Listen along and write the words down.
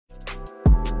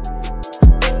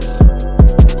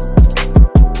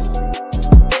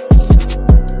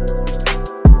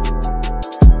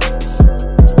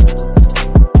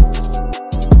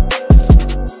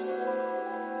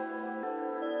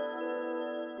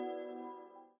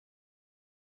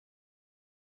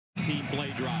Team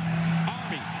play drive.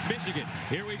 Army, Michigan.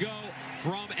 Here we go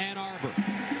from Ann Arbor.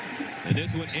 And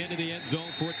this one into the end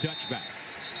zone for a touchback.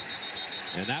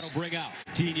 And that'll bring out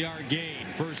 15-yard gain.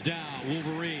 First down,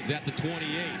 Wolverines at the 28.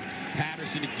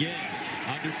 Patterson again.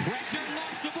 Under pressure,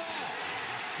 lost the ball.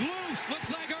 Loose.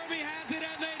 Looks like Army has it,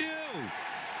 and they do.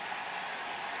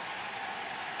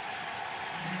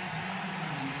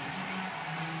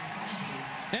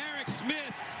 Eric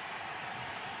Smith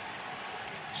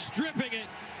stripping it.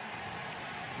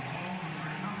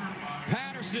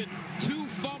 Patterson, 2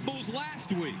 fumbles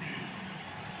last week.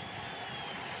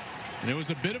 And it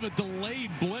was a bit of a delayed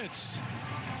blitz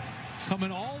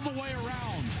coming all the way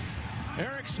around.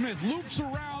 Eric Smith loops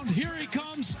around. Here he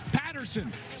comes.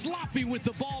 Patterson sloppy with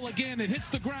the ball again. It hits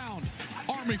the ground.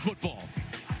 Army football.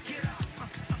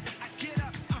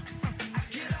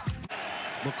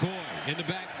 McCoy in the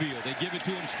backfield. They give it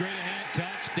to him straight ahead.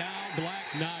 Touchdown, Black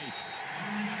Knights.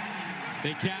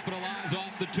 They capitalize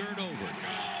off the turnover.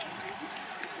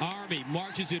 Army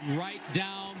marches it right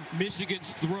down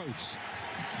Michigan's throats.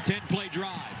 10-play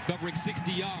drive covering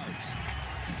 60 yards.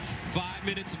 5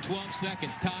 minutes and 12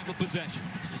 seconds. Time of possession.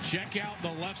 Check out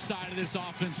the left side of this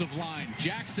offensive line.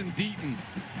 Jackson Deaton,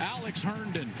 Alex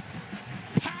Herndon.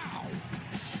 Pow!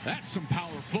 That's some power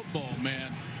football,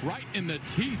 man. Right in the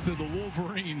teeth of the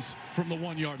Wolverines from the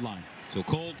 1-yard line. So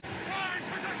Colt.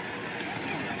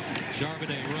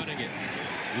 Charbonnet running it.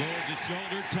 Lowers his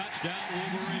shoulder. Touchdown,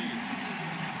 Wolverines.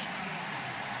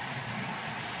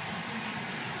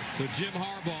 So Jim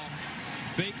Harbaugh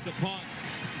fakes a punt,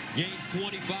 gains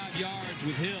 25 yards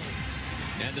with Hill,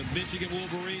 and the Michigan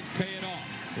Wolverines pay it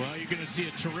off. Well, you're going to see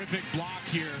a terrific block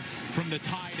here from the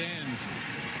tight end.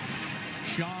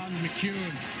 Sean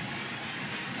McCune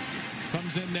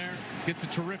comes in there, gets a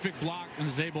terrific block, and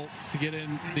is able to get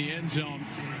in the end zone.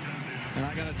 And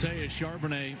I got to tell you,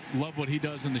 Charbonnet, love what he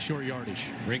does in the short yardage.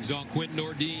 Brings on Quentin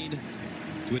Nordine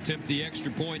to attempt the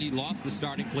extra point. He lost the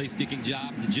starting place kicking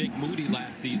job to Jake Moody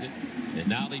last season, and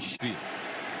now they field.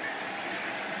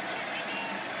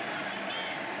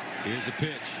 Here's a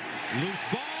pitch. Loose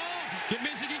ball. Can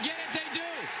Michigan get it? They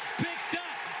do. Picked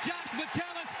up. Josh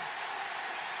Metellus.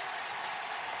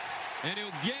 And he'll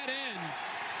get in.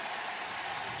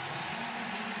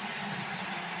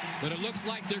 But it looks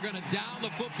like they're going to down the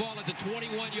football at the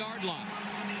 21-yard line.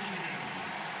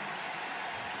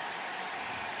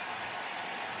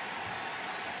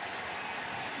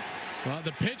 Well,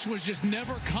 the pitch was just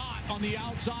never caught on the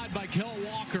outside by Kel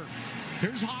Walker.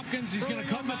 Here's Hopkins. He's going to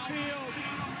come out.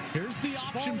 Here's the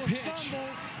option pitch.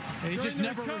 And he just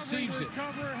never receives it.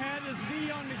 Had his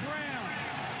V on the ground.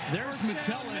 There's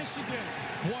Metellus.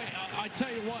 Boy, I tell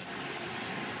you what.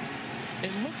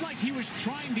 It looked like he was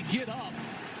trying to get up.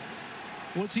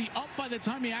 Was he up by the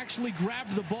time he actually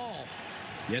grabbed the ball?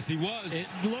 Yes, he was. It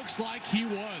looks like he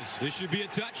was. This should be a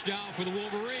touchdown for the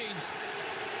Wolverines.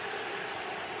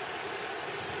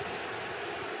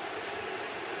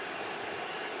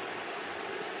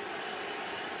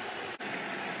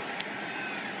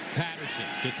 Patterson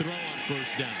to throw on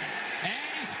first down. And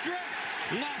he stripped.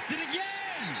 Lost it again.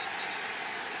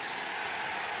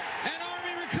 And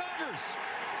Army recovers.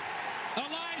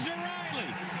 Elijah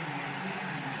Riley,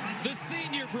 the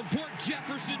senior from Port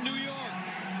Jefferson, New York.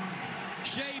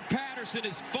 Shea Patterson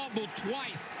has fumbled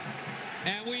twice.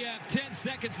 And we have 10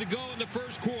 seconds to go in the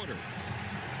first quarter.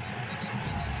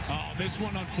 Oh, this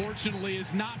one, unfortunately,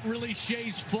 is not really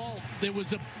Shea's fault. There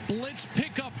was a blitz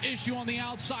pickup issue on the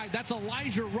outside. That's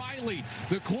Elijah Riley,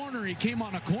 the corner. He came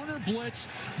on a corner blitz.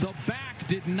 The back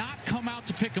did not come out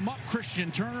to pick him up.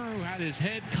 Christian Turner, who had his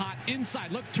head caught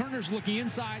inside. Look, Turner's looking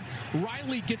inside.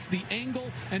 Riley gets the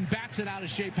angle and bats it out of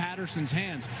Shea Patterson's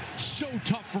hands. So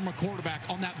tough from a quarterback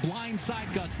on that blind side,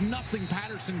 Gus. Nothing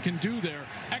Patterson can do there.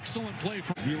 Excellent play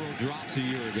from 0 drops a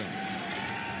year ago.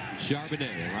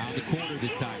 Charbonnet around the corner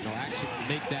this time. They'll actually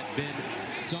make that Ben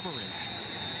Summerin.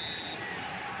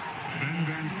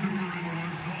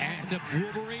 And the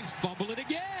Wolverines fumble it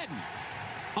again.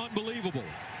 Unbelievable.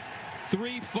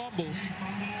 3 fumbles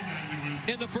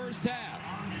in the first half.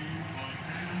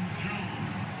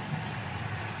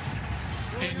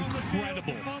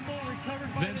 Incredible.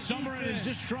 Ben Summerin is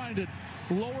just trying to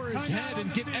lower his head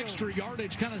and get extra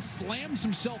yardage, kind of slams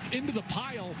himself into the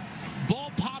pile.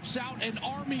 Ball pops out, and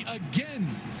Army again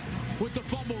with the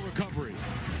fumble recovery.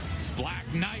 Black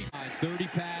Knight. 30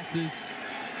 passes,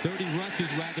 30 rushes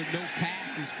rather, no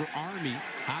passes for Army.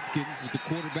 Hopkins with the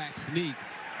quarterback sneak.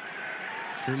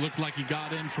 Sure looked like he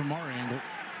got in from our angle.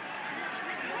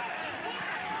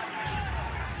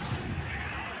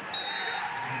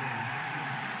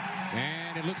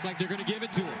 And it looks like they're going to give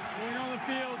it to him. Going on the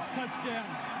field, touchdown.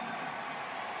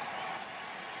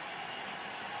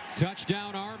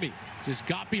 Touchdown, Army. Just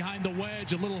got behind the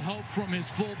wedge. A little help from his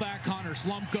fullback, Connor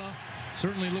Slumpka.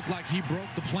 Certainly looked like he broke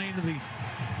the plane to the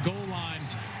goal line.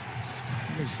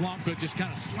 And Slumpka just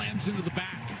kind of slams into the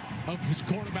back of his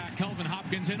quarterback, Kelvin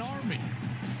Hopkins, and Army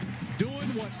doing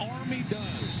what Army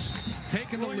does,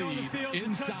 taking the lead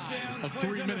inside of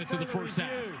 3 minutes of the first half.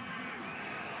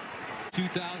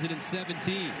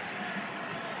 2017.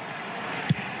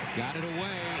 Got it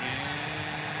away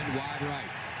and wide right.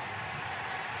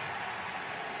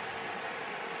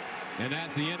 And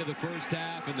that's the end of the first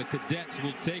half, and the Cadets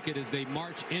will take it as they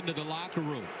march into the locker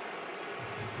room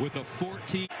with a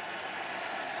 14.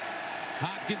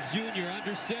 Hopkins Jr.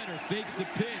 under center, fakes the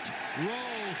pitch,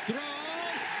 rolls,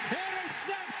 throws,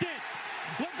 intercepted!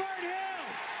 Lavert Hill!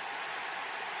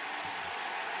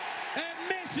 And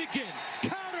Michigan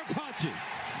counterpunches.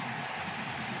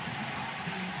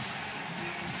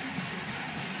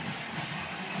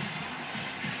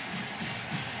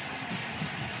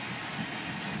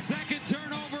 Second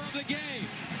turnover of the game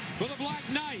for the Black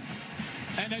Knights.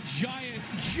 And a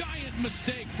giant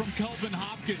mistake from Kelvin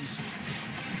Hopkins.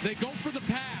 They go for the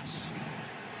pass,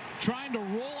 trying to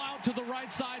roll out to the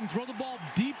right side and throw the ball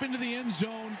deep into the end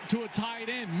zone to a tight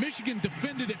end. Michigan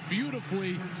defended it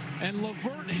beautifully, and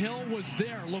Lavert Hill was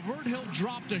there. Lavert Hill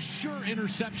dropped a sure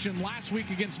interception last week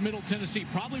against Middle Tennessee.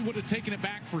 Probably would have taken it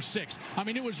back for 6. I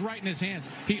mean, it was right in his hands.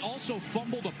 He also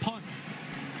fumbled a punt.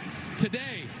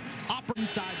 Today,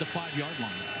 inside the 5-yard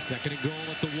line. Second and goal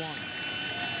at the 1.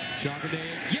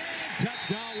 Charbonnet again.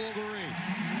 Touchdown, Wolverines.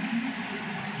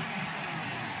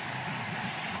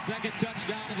 Second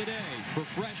touchdown of the day for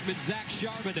freshman Zach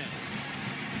Charbonnet.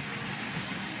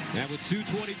 And with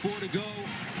 2:24 to go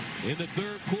in the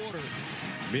third quarter,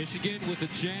 Michigan with a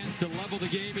chance to level the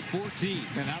game at 14.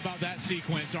 And how about that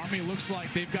sequence? Army looks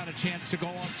like they've got a chance to go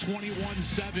up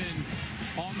 21-7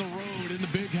 on the road in the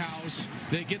Big House.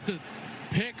 They get the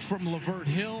pick from Lavert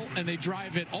Hill, and they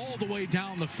drive it all the way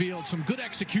down the field. Some good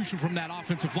execution from that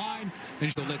offensive line.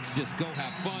 And so let's just go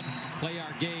have fun, play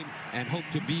our game, and hope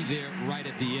to be there right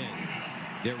at the end.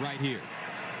 They're right here.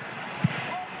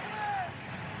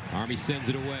 Army sends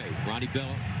it away. Ronnie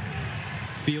Bell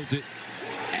fields it,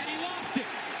 and he lost it.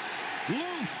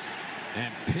 Loose,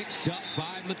 and picked up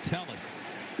by Metellus.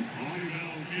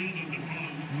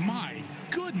 My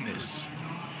goodness.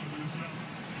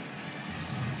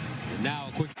 Now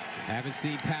a quick, haven't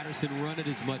seen Patterson run it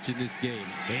as much in this game.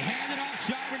 They hand it off.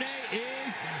 Charbonnet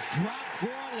is dropped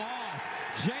for a loss.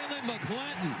 Jalen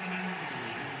McClinton,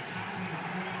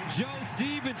 Joe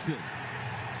Stevenson,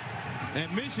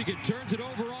 and Michigan turns it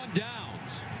over on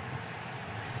downs.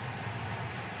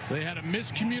 They had a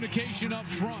miscommunication up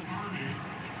front.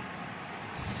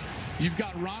 You've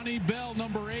got Ronnie Bell,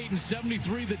 number 8, and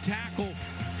 73, the tackle,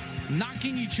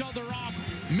 knocking each other off.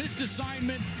 Missed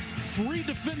assignment. 3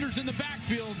 defenders in the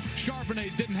backfield.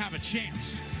 Charbonnet didn't have a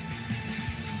chance.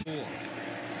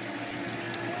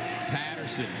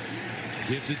 Patterson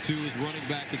gives it to his running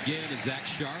back again, and Zach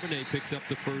Charbonnet picks up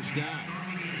the first down.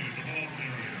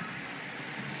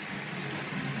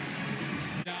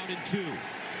 Down in 2.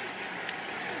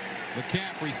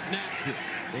 McCaffrey snaps it.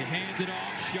 They hand it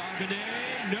off.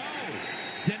 Charbonnet, no.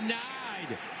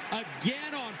 Denied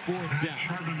again on 4th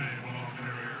down.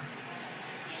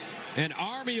 And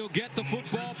Army will get the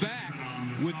football back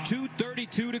with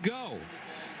 2:32 to go.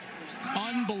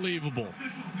 Unbelievable.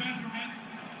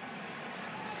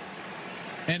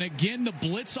 And again, the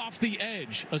blitz off the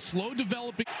edge. A slow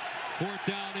developing. 4th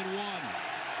down and 1.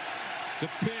 The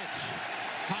pitch.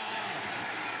 Hobbs.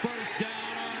 First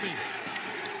down, Army.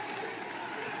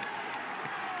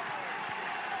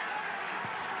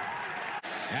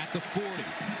 At the 40.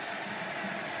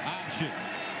 Option.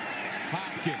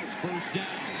 Hopkins. First down.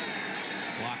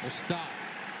 Clock will stop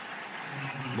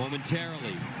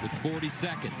momentarily with 40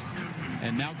 seconds.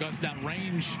 And now Gus, that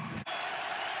range.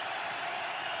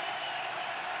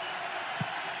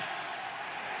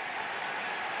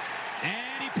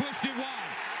 And he pushed it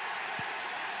wide.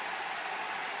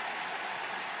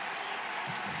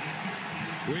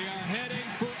 We are heading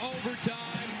for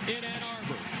overtime in Ann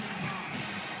Arbor.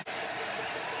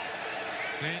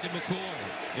 Sandy McCoy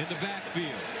in the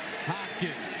backfield.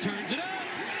 Hopkins turns it up.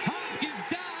 Hopkins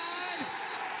dives.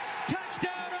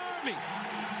 Touchdown, Army.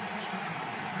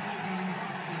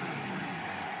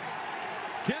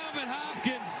 Kelvin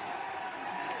Hopkins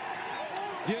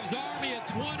gives Army a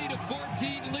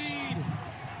 20-14 lead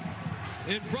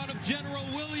in front of General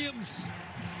Williams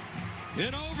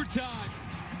in overtime.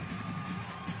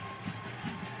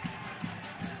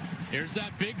 Here's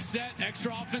that big set,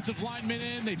 extra offensive lineman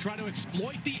in. They try to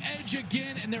exploit the edge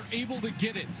again, and they're able to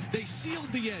get it. They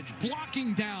sealed the edge,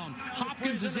 blocking down.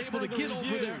 Hopkins is able to get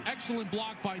over there. Excellent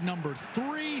block by number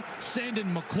 3,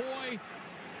 Sandon McCoy.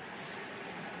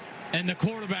 And the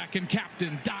quarterback and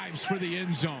captain dives for the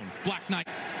end zone. Black Knight.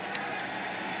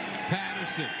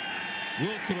 Patterson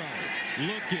will throw,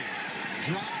 looking,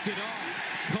 drops it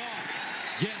off, caught.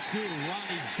 Guess who?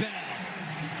 Ronnie Bell.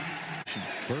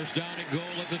 First down and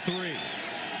goal at the 3.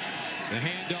 The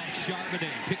handoff, Charbonnet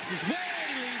picks his way,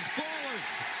 leans forward.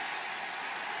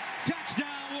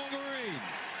 Touchdown,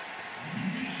 Wolverines.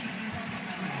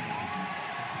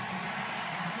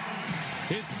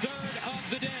 His 3rd of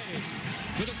the day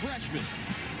for the freshman.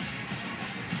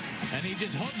 And he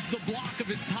just hugs the block of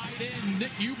his tight end,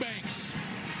 Nick Eubanks,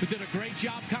 who did a great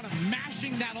job kind of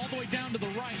mashing that all the way down to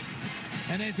the right.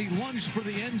 And as he lunged for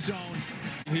the end zone.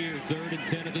 Here, 3rd and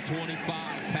 10 at the 25.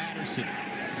 Patterson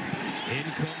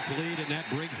incomplete, and that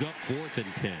brings up 4th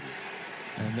and 10.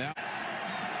 And that.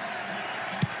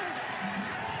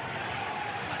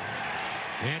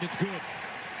 And it's good.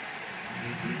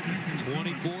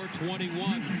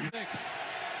 24-21.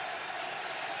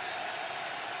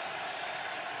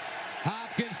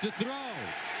 Hopkins to throw.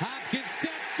 Hopkins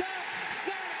stepped up.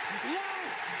 Sack.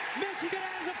 Lost. Michigan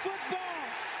has a football.